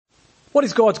What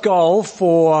is God's goal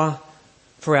for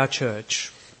our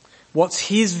church? What's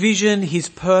his vision, his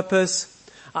purpose?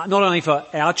 Not only for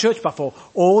our church, but for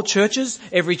all churches,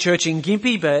 every church in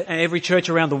Gympie, and every church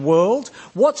around the world.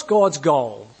 What's God's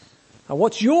goal?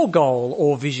 What's your goal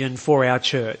or vision for our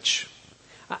church?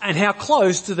 And how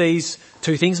close do these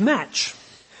two things match?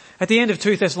 At the end of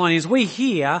 2 Thessalonians, we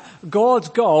hear God's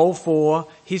goal for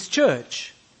his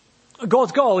church.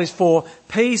 God's goal is for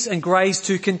peace and grace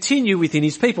to continue within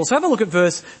his people. So have a look at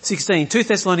verse 16, 2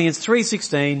 Thessalonians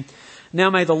 3:16. Now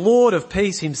may the Lord of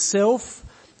peace himself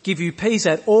give you peace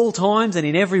at all times and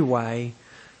in every way.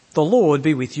 The Lord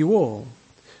be with you all.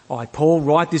 I, Paul,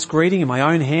 write this greeting in my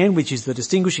own hand, which is the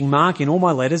distinguishing mark in all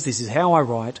my letters. This is how I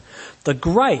write. The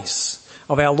grace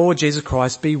of our Lord Jesus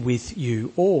Christ be with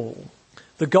you all.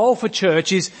 The goal for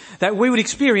church is that we would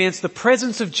experience the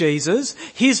presence of Jesus,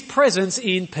 his presence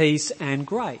in peace and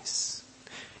grace.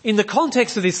 In the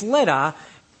context of this letter,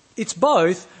 it's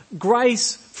both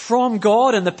grace from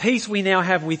God and the peace we now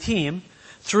have with him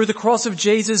through the cross of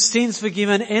Jesus, sins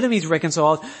forgiven, enemies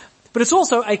reconciled. But it's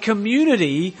also a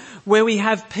community where we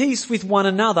have peace with one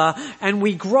another and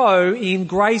we grow in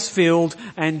grace-filled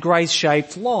and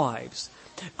grace-shaped lives.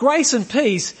 Grace and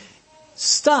peace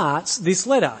starts this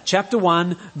letter. Chapter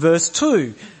 1, verse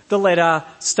 2. The letter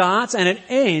starts and it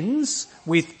ends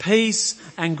with peace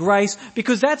and grace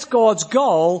because that's God's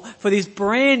goal for this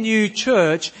brand new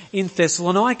church in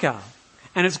Thessalonica.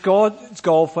 And it's God's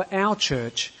goal for our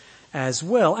church as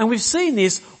well. And we've seen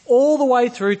this all the way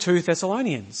through 2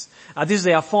 Thessalonians. This is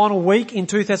our final week in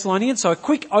 2 Thessalonians, so a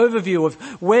quick overview of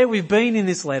where we've been in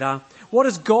this letter. What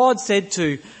has God said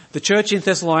to the church in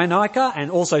Thessalonica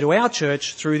and also to our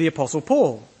church through the Apostle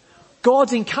Paul?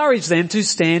 God's encouraged them to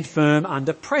stand firm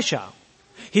under pressure.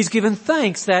 He's given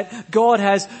thanks that God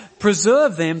has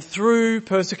preserved them through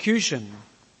persecution.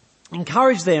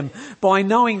 Encouraged them by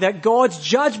knowing that God's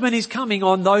judgment is coming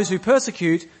on those who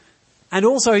persecute, and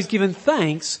also he's given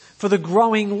thanks for the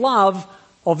growing love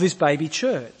of this baby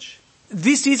church.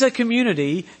 This is a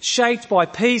community shaped by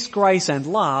peace, grace and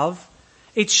love.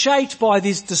 It's shaped by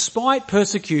this despite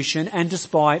persecution and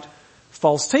despite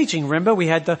false teaching. Remember, we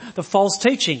had the false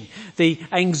teaching, the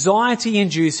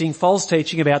anxiety-inducing false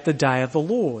teaching about the day of the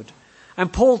Lord.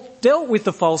 And Paul dealt with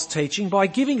the false teaching by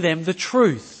giving them the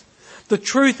truth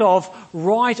of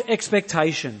right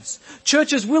expectations.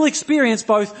 Churches will experience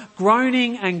both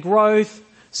groaning and growth,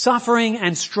 suffering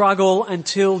and struggle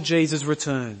until Jesus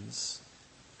returns.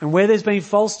 And where there's been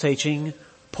false teaching,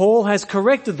 Paul has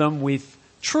corrected them with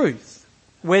truth.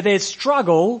 Where there's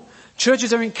struggle,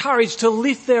 churches are encouraged to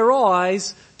lift their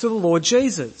eyes to the Lord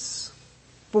Jesus.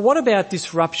 But what about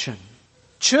disruption?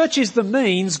 Church is the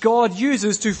means God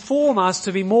uses to form us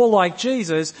to be more like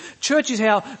Jesus. Church is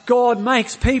how God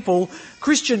makes people,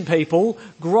 Christian people,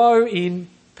 grow in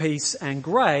peace and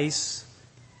grace.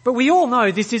 But we all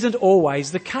know this isn't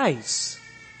always the case.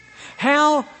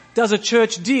 How does a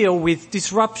church deal with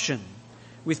disruption?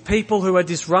 With people who are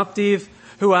disruptive,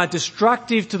 who are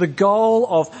destructive to the goal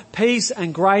of peace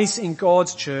and grace in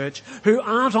God's church, who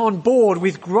aren't on board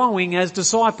with growing as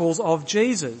disciples of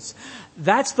Jesus.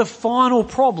 That's the final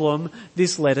problem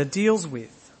this letter deals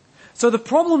with. So the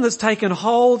problem that's taken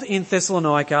hold in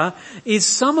Thessalonica is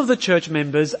some of the church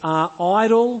members are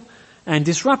idle and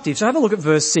disruptive. So have a look at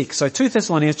verse 6. So 2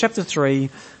 Thessalonians chapter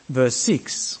 3, verse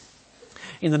 6.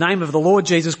 In the name of the Lord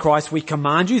Jesus Christ, we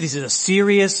command you, this is a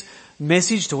serious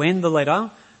message to end the letter,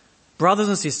 brothers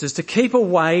and sisters, to keep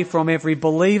away from every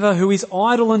believer who is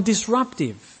idle and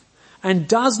disruptive and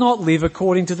does not live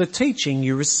according to the teaching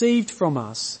you received from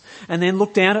us. And then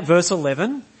look down at verse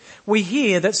 11. We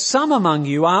hear that some among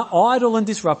you are idle and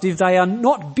disruptive. They are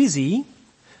not busy,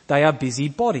 they are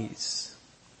busybodies.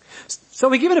 So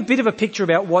we're given a bit of a picture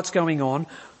about what's going on,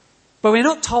 but we're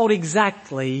not told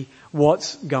exactly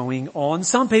what's going on.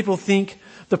 Some people think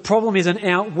the problem is an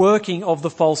outworking of the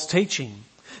false teaching.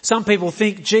 Some people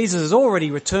think Jesus has already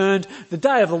returned, the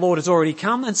day of the Lord has already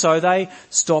come, and so they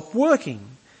stop working.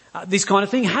 This kind of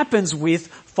thing happens with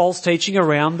false teaching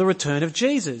around the return of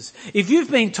Jesus. If you've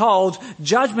been told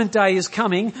Judgment Day is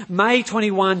coming, May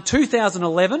 21,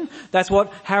 2011, that's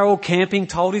what Harold Camping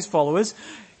told his followers.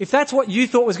 If that's what you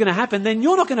thought was going to happen, then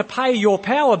you're not going to pay your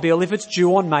power bill if it's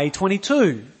due on May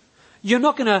 22. You're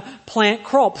not going to plant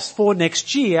crops for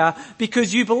next year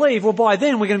because you believe, well, by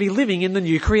then we're going to be living in the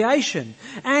new creation.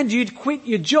 And you'd quit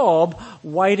your job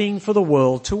waiting for the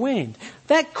world to end.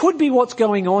 That could be what's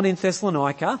going on in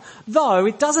Thessalonica, though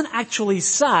it doesn't actually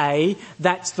say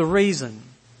that's the reason.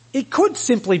 It could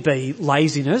simply be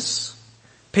laziness.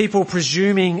 people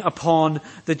presuming upon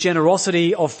the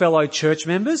generosity of fellow church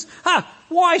members.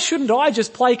 Why shouldn't I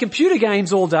just play computer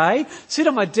games all day, sit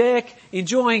on my deck,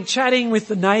 enjoying chatting with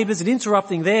the neighbours and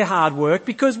interrupting their hard work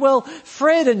because, well,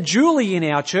 Fred and Julie in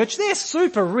our church, they're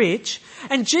super rich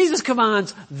and Jesus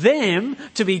commands them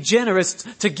to be generous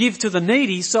to give to the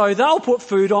needy so they'll put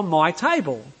food on my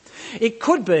table. It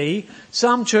could be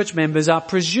some church members are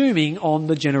presuming on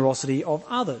the generosity of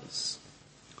others.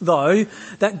 Though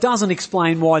that doesn't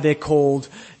explain why they're called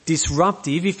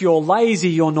disruptive. If you're lazy,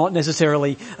 you're not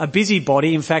necessarily a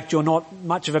busybody. In fact, you're not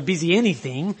much of a busy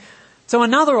anything. So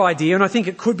another idea, and I think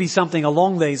it could be something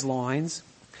along these lines,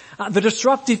 the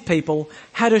disruptive people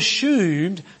had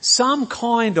assumed some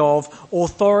kind of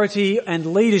authority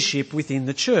and leadership within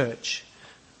the church.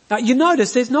 Now, you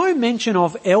notice there's no mention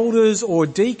of elders or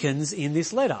deacons in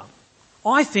this letter.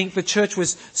 I think the church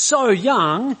was so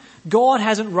young, God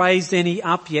hasn't raised any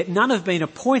up yet. None have been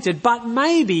appointed, but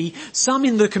maybe some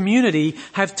in the community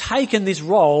have taken this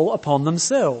role upon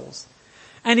themselves.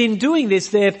 And in doing this,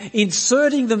 they're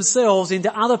inserting themselves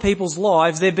into other people's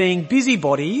lives. They're being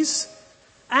busybodies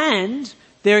and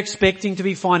they're expecting to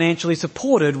be financially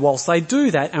supported whilst they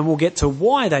do that. And we'll get to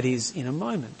why that is in a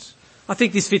moment. I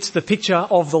think this fits the picture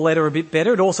of the letter a bit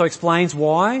better. It also explains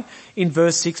why, in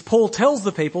verse 6, Paul tells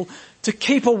the people to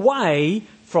keep away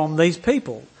from these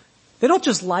people. They're not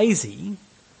just lazy,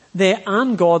 they're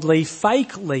ungodly,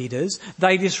 fake leaders.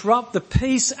 They disrupt the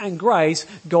peace and grace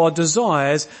God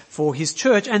desires for his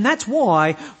church. And that's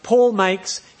why Paul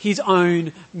makes his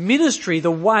own ministry, the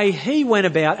way he went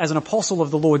about as an apostle of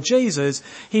the Lord Jesus,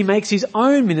 he makes his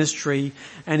own ministry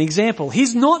an example.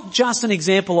 He's not just an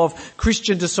example of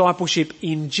Christian discipleship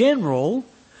in general,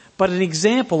 but an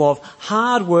example of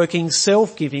hard-working,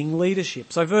 self-giving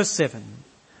leadership. So verse 7,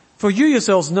 "For you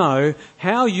yourselves know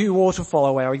how you ought to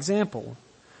follow our example.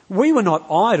 We were not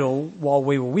idle while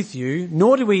we were with you,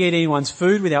 nor did we eat anyone's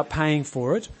food without paying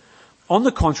for it. On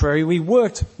the contrary, we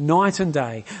worked night and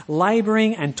day,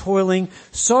 labouring and toiling,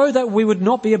 so that we would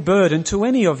not be a burden to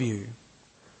any of you.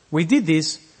 We did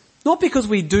this not because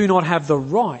we do not have the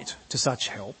right to such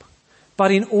help,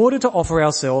 but in order to offer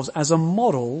ourselves as a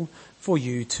model for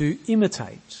you to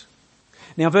imitate."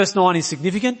 Now verse 9 is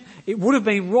significant. It would have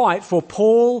been right for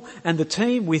Paul and the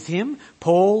team with him,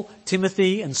 Paul,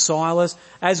 Timothy and Silas,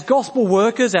 as gospel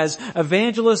workers, as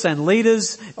evangelists and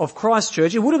leaders of Christ's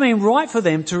church, it would have been right for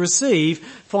them to receive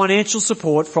financial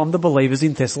support from the believers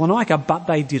in Thessalonica, but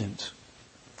they didn't.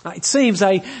 It seems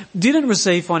they didn't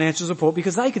receive financial support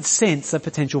because they could sense a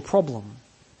potential problem.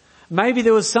 Maybe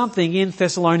there was something in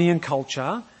Thessalonian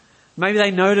culture, maybe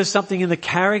they noticed something in the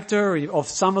character of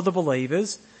some of the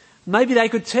believers. Maybe they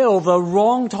could tell the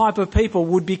wrong type of people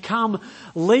would become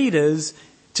leaders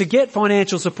to get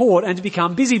financial support and to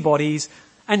become busybodies.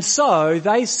 And so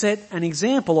they set an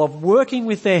example of working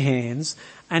with their hands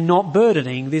and not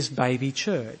burdening this baby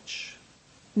church.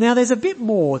 Now there's a bit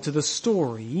more to the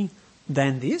story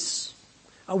than this.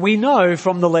 We know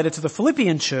from the letter to the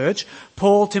Philippian church,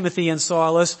 Paul, Timothy and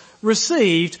Silas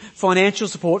received financial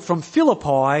support from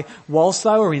Philippi whilst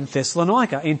they were in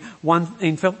Thessalonica. In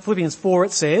Philippians 4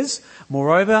 it says,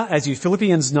 "Moreover, as you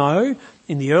Philippians know,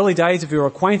 in the early days of your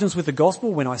acquaintance with the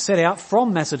gospel, when I set out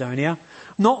from Macedonia,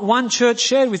 not one church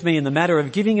shared with me in the matter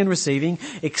of giving and receiving,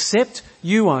 except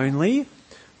you only,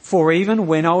 for even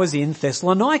when I was in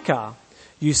Thessalonica,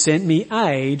 you sent me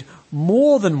aid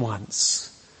more than once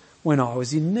when I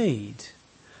was in need."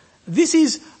 This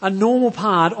is a normal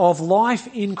part of life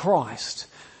in Christ.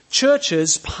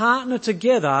 Churches partner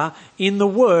together in the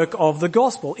work of the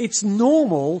gospel. It's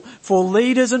normal for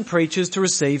leaders and preachers to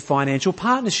receive financial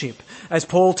partnership. As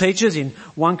Paul teaches in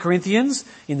 1 Corinthians,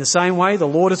 in the same way the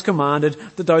Lord has commanded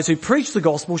that those who preach the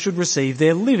gospel should receive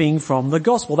their living from the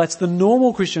gospel. That's the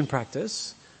normal Christian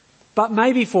practice. But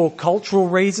maybe for cultural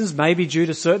reasons, maybe due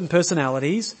to certain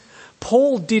personalities,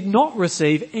 Paul did not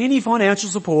receive any financial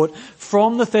support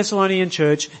from the Thessalonian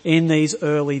church in these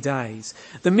early days.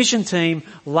 The mission team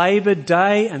laboured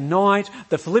day and night.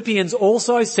 The Philippians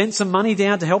also sent some money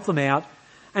down to help them out.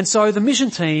 And so the mission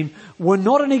team were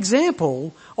not an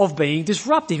example of being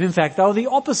disruptive. In fact, they were the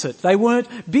opposite. They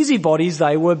weren't busybodies.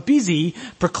 They were busy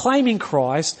proclaiming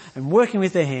Christ and working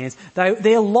with their hands.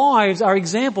 Their lives are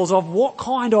examples of what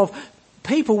kind of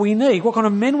people we need, what kind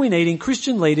of men we need in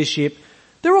Christian leadership.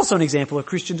 They're also an example of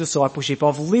Christian discipleship,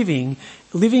 of living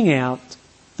out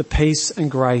the peace and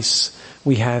grace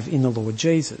we have in the Lord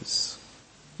Jesus.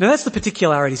 Now that's the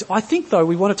particularities. I think though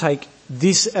we want to take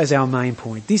this as our main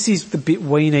point. This is the bit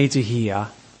we need to hear.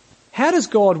 How does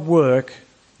God work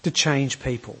to change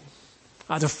people?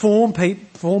 To form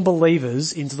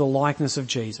believers into the likeness of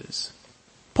Jesus?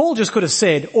 Paul just could have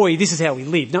said, oi, this is how we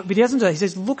live. No, but he doesn't do that. He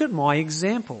says, look at my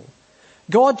example.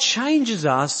 God changes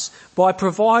us by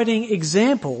providing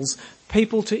examples,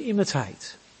 people to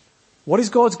imitate. What is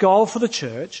God's goal for the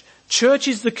church? Church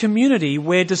is the community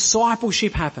where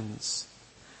discipleship happens.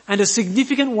 And a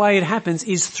significant way it happens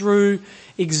is through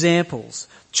examples.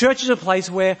 Church is a place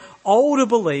where older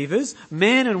believers,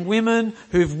 men and women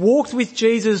who've walked with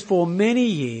Jesus for many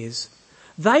years,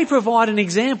 they provide an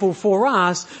example for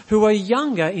us who are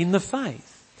younger in the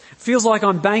faith. Feels like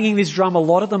I'm banging this drum a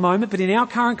lot at the moment, but in our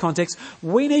current context,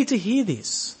 we need to hear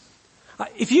this.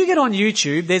 If you get on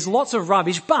YouTube, there's lots of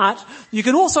rubbish, but you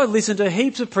can also listen to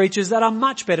heaps of preachers that are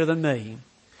much better than me.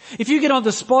 If you get onto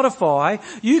Spotify,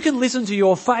 you can listen to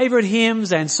your favourite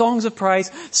hymns and songs of praise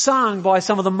sung by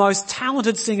some of the most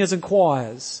talented singers and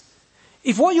choirs.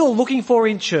 If what you're looking for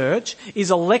in church is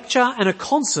a lecture and a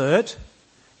concert,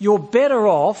 you're better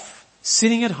off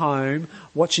sitting at home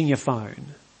watching your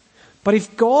phone. But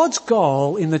if God's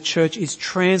goal in the church is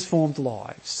transformed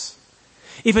lives,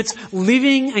 if it's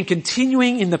living and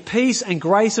continuing in the peace and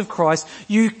grace of Christ,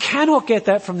 you cannot get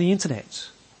that from the internet.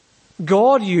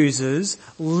 God uses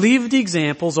lived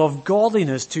examples of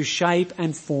godliness to shape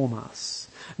and form us.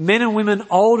 Men and women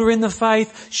older in the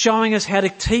faith, showing us how to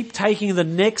keep taking the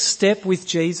next step with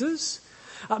Jesus.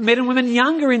 Men and women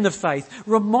younger in the faith,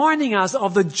 reminding us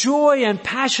of the joy and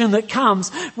passion that comes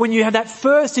when you have that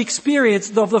first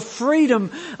experience of the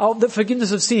freedom of the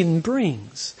forgiveness of sin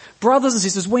brings. Brothers and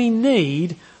sisters, we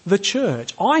need the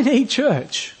church. I need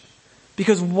church.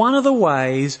 Because one of the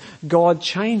ways God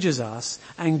changes us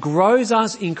and grows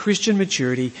us in Christian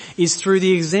maturity is through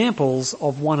the examples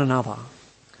of one another.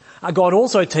 God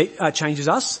also changes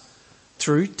us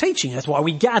through teaching. That's why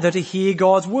we gather to hear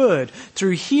God's word,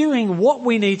 through hearing what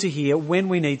we need to hear when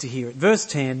we need to hear it. Verse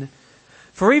 10,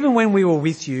 for even when we were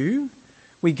with you,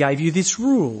 we gave you this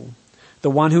rule.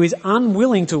 The one who is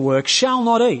unwilling to work shall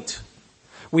not eat.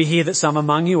 We hear that some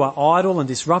among you are idle and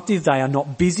disruptive. They are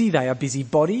not busy, they are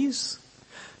busybodies.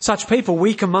 Such people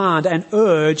we command and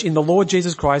urge in the Lord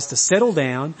Jesus Christ to settle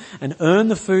down and earn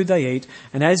the food they eat.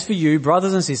 And as for you,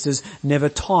 brothers and sisters, never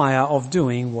tire of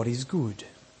doing what is good.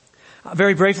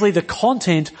 Very briefly, the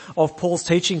content of Paul's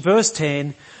teaching, verse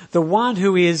 10, the one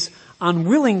who is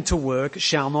unwilling to work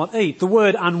shall not eat. The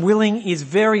word unwilling is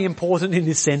very important in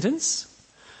this sentence.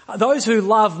 Those who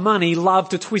love money love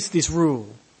to twist this rule.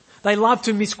 They love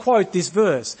to misquote this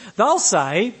verse. They'll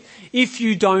say, if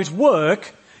you don't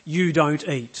work, you don't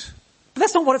eat. But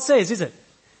that's not what it says, is it?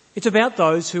 It's about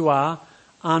those who are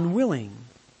unwilling.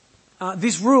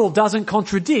 This rule doesn't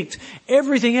contradict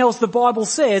everything else the Bible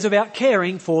says about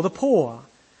caring for the poor.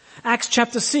 Acts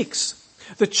chapter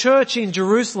 6, the church in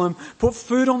Jerusalem put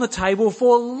food on the table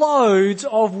for loads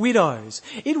of widows.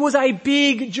 It was a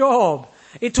big job.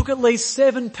 It took at least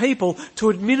 7 people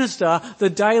to administer the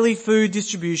daily food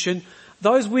distribution.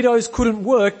 Those widows couldn't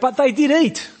work, but they did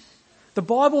eat. The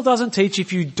Bible doesn't teach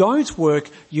if you don't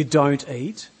work, you don't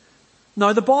eat.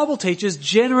 No, the Bible teaches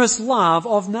generous love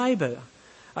of neighbour.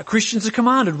 Christians are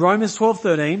commanded, Romans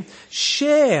 12:13,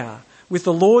 share with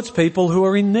the Lord's people who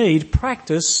are in need.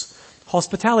 Practice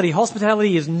hospitality.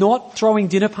 Hospitality is not throwing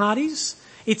dinner parties.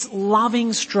 It's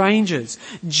loving strangers,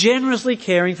 generously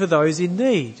caring for those in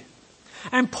need.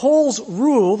 And Paul's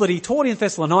rule that he taught in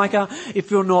Thessalonica, if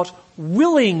you're not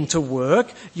willing to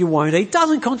work, you won't eat,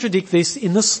 doesn't contradict this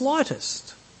in the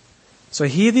slightest. So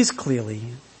hear this clearly.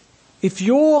 If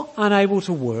you're unable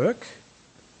to work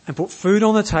and put food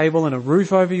on the table and a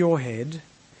roof over your head,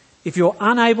 if you're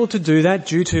unable to do that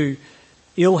due to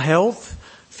ill health,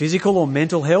 physical or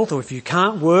mental health, or if you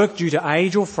can't work due to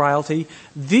age or frailty,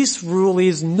 this rule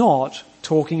is not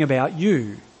talking about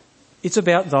you. It's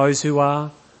about those who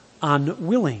are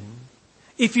unwilling.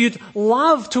 If you'd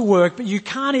love to work but you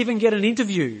can't even get an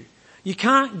interview, you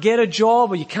can't get a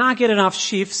job or you can't get enough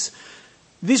shifts,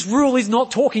 this rule is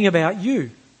not talking about you.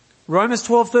 Romans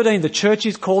 12:13, the church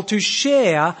is called to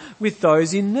share with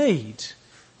those in need.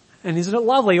 And isn't it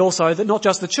lovely also that not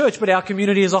just the church but our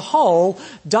community as a whole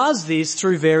does this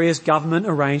through various government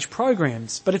arranged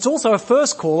programs. But it's also a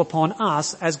first call upon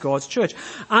us as God's church.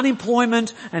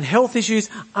 Unemployment and health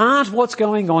issues aren't what's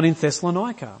going on in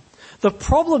Thessalonica. The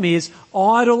problem is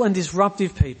idle and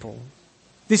disruptive people.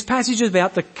 This passage is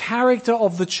about the character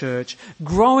of the church,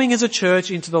 growing as a church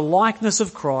into the likeness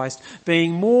of Christ,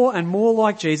 being more and more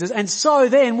like Jesus. And so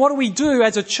then, what do we do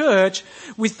as a church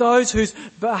with those whose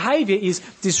behaviour is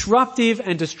disruptive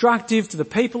and destructive to the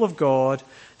people of God?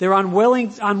 They're unwilling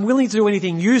to do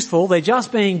anything useful. They're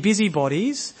just being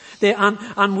busybodies. They're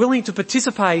unwilling to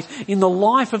participate in the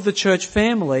life of the church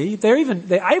family. They're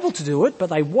able to do it,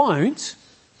 but they won't.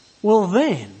 Well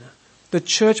then, the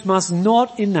church must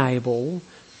not enable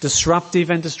disruptive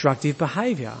and destructive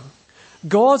behaviour.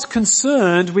 God's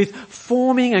concerned with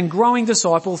forming and growing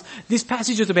disciples. This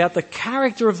passage is about the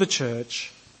character of the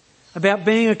church, about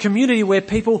being a community where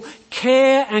people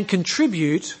care and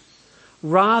contribute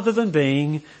rather than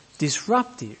being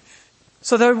disruptive.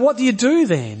 So what do you do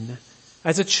then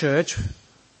as a church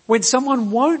when someone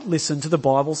won't listen to the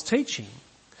Bible's teaching?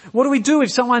 What do we do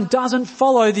if someone doesn't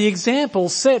follow the example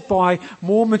set by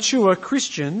more mature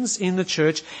Christians in the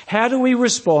church? How do we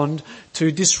respond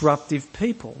to disruptive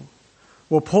people?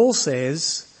 Well, Paul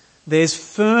says there's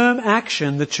firm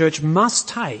action the church must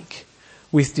take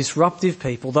with disruptive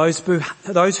people, those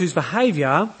whose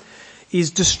behaviour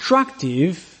is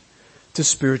destructive to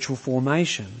spiritual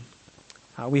formation.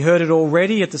 We heard it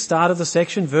already at the start of the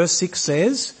section. Verse 6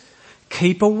 says,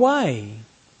 "Keep away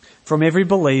from every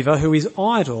believer who is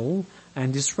idle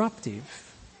and disruptive."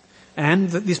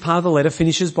 And this part of the letter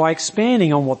finishes by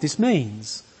expanding on what this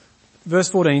means. Verse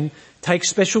 14, "Take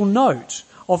special note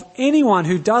of anyone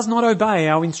who does not obey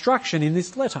our instruction in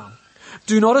this letter.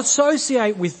 Do not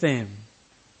associate with them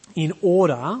in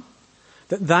order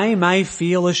that they may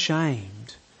feel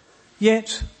ashamed.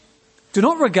 Yet do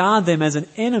not regard them as an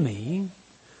enemy,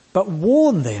 but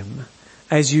warn them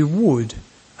as you would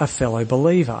a fellow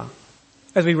believer."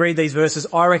 As we read these verses,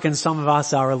 I reckon some of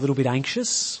us are a little bit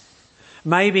anxious.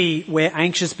 Maybe we're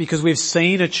anxious because we've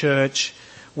seen a church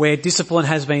where discipline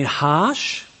has been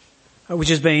harsh, which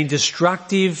has been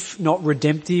destructive, not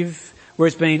redemptive, where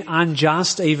it's been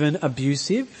unjust, even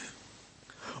abusive.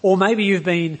 Or maybe you've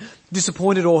been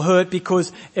disappointed or hurt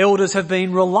because elders have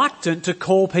been reluctant to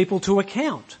call people to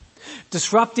account.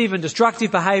 Disruptive and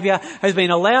destructive behaviour has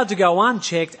been allowed to go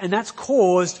unchecked, and that's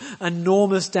caused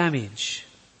enormous damage.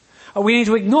 We need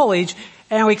to acknowledge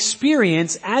our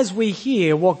experience as we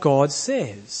hear what God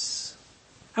says.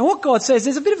 And what God says,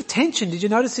 there's a bit of tension, did you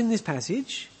notice in this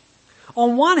passage?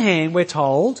 On one hand, we're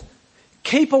told,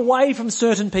 keep away from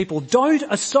certain people, don't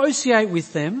associate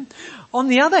with them. On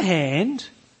the other hand,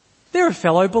 they're a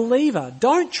fellow believer,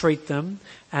 don't treat them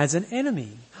as an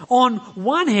enemy. On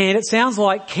one hand, it sounds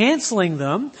like cancelling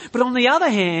them, but on the other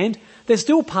hand, they're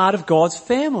still part of God's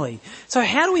family. So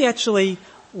how do we actually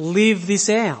live this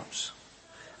out?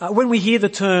 When we hear the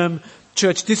term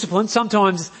church discipline,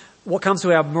 sometimes what comes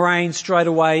to our brain straight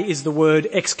away is the word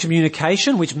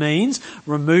excommunication, which means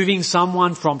removing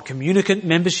someone from communicant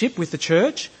membership with the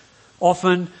church,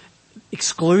 often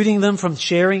excluding them from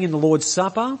sharing in the Lord's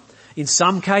Supper. In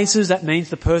some cases, that means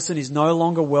the person is no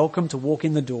longer welcome to walk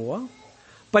in the door.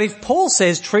 But if Paul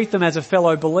says treat them as a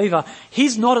fellow believer,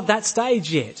 he's not at that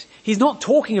stage yet. He's not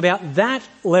talking about that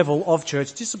level of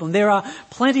church discipline. There are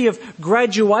plenty of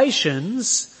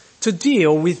graduations to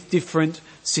deal with different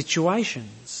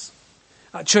situations.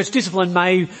 Church discipline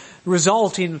may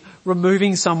result in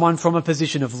removing someone from a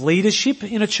position of leadership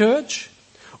in a church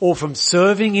or from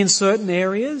serving in certain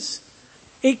areas.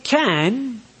 It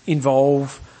can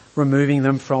involve removing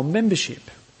them from membership.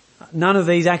 None of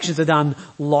these actions are done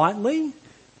lightly.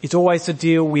 It's always to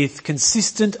deal with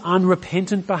consistent,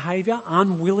 unrepentant behaviour,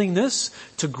 unwillingness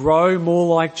to grow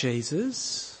more like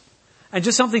Jesus. And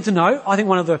just something to note, I think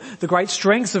one of the great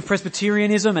strengths of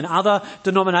Presbyterianism and other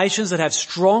denominations that have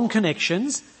strong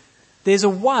connections, there's a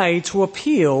way to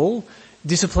appeal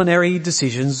disciplinary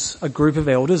decisions a group of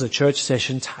elders, a church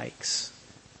session takes.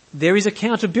 There is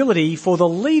accountability for the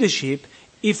leadership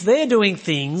if they're doing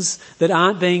things that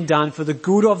aren't being done for the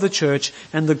good of the church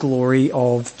and the glory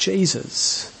of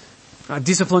Jesus.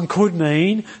 Discipline could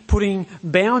mean putting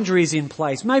boundaries in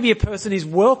place. Maybe a person is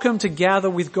welcome to gather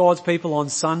with God's people on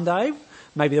Sunday.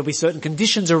 Maybe there'll be certain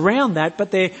conditions around that,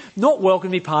 but they're not welcome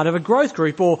to be part of a growth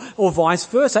group or vice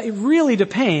versa. It really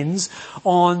depends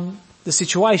on the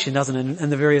situation, doesn't it,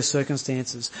 and the various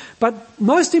circumstances. But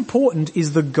most important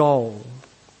is the goal.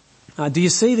 Do you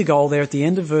see the goal there at the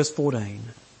end of verse 14?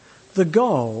 The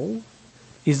goal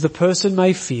is the person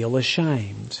may feel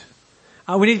ashamed.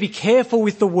 We need to be careful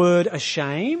with the word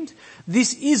ashamed.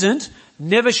 This isn't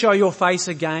never show your face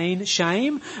again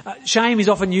shame. Shame is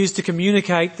often used to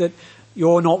communicate that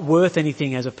you're not worth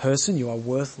anything as a person, you are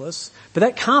worthless. But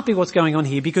that can't be what's going on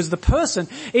here, because the person,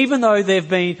 even though they've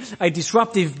been a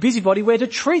disruptive busybody, we're to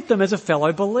treat them as a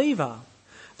fellow believer.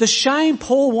 The shame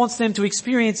Paul wants them to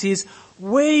experience is,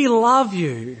 we love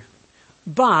you,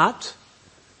 but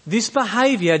this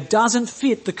behaviour doesn't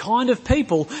fit the kind of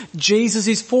people Jesus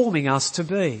is forming us to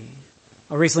be.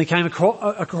 I recently came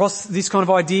across this kind of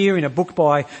idea in a book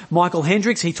by Michael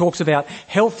Hendricks. He talks about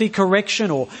healthy correction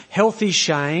or healthy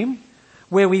shame,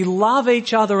 where we love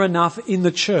each other enough in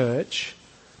the church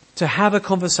to have a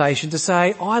conversation, to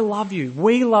say, I love you,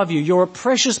 we love you, you're a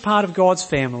precious part of God's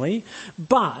family,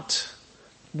 but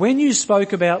when you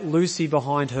spoke about Lucy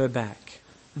behind her back,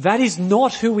 that is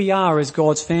not who we are as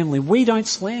God's family. We don't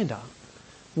slander.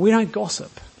 We don't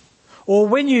gossip. Or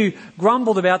when you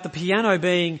grumbled about the piano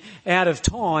being out of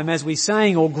time as we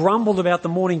sang, or grumbled about the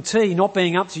morning tea not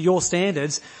being up to your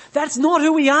standards, that's not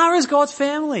who we are as God's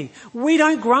family. We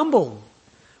don't grumble.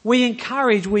 We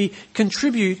encourage, we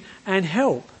contribute and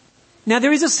help. Now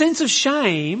there is a sense of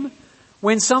shame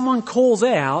when someone calls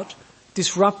out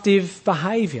disruptive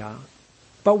behaviour.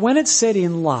 But when it's said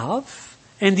in love,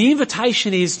 and the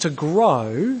invitation is to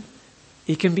grow,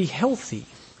 it can be healthy.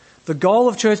 The goal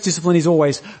of church discipline is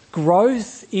always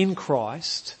growth in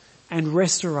Christ and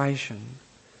restoration.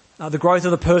 The growth of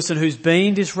the person who's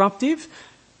been disruptive,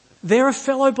 they're a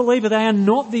fellow believer, they are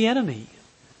not the enemy.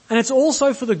 And it's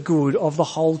also for the good of the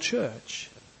whole church.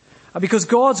 Because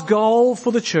God's goal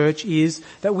for the church is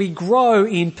that we grow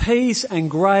in peace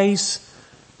and grace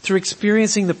through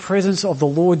experiencing the presence of the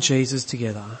Lord Jesus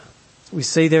together. We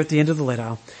see there at the end of the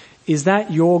letter, is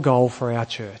that your goal for our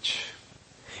church?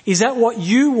 Is that what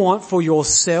you want for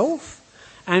yourself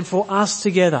and for us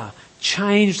together?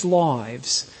 Changed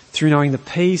lives through knowing the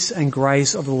peace and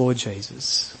grace of the Lord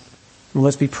Jesus. Well,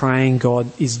 let's be praying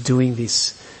God is doing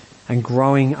this and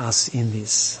growing us in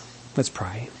this. Let's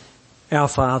pray. Our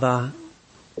Father,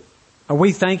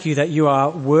 we thank you that you are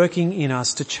working in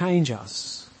us to change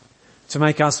us, to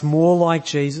make us more like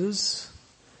Jesus,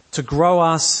 to grow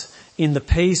us in the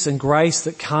peace and grace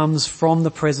that comes from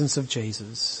the presence of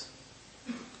Jesus.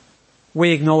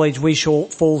 We acknowledge we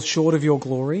fall short of your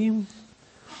glory.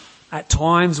 At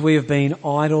times we have been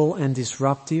idle and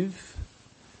disruptive.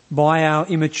 By our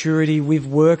immaturity, we've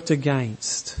worked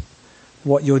against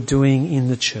what you're doing in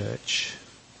the church.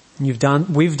 We've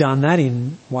done that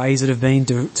in ways that have been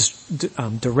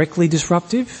directly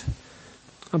disruptive,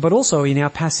 but also in our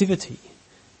passivity,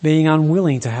 being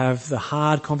unwilling to have the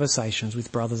hard conversations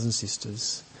with brothers and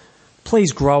sisters.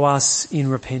 Please grow us in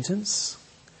repentance,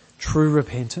 true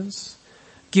repentance.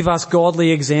 Give us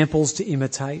godly examples to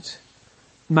imitate.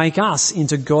 Make us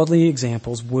into godly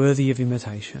examples worthy of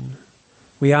imitation.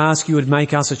 We ask you would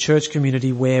make us a church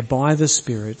community where by the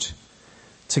Spirit,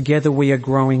 together we are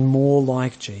growing more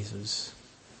like Jesus.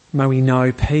 May we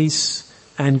know peace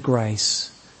and grace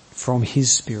from his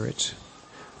Spirit.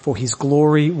 For his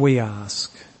glory we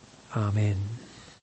ask. Amen.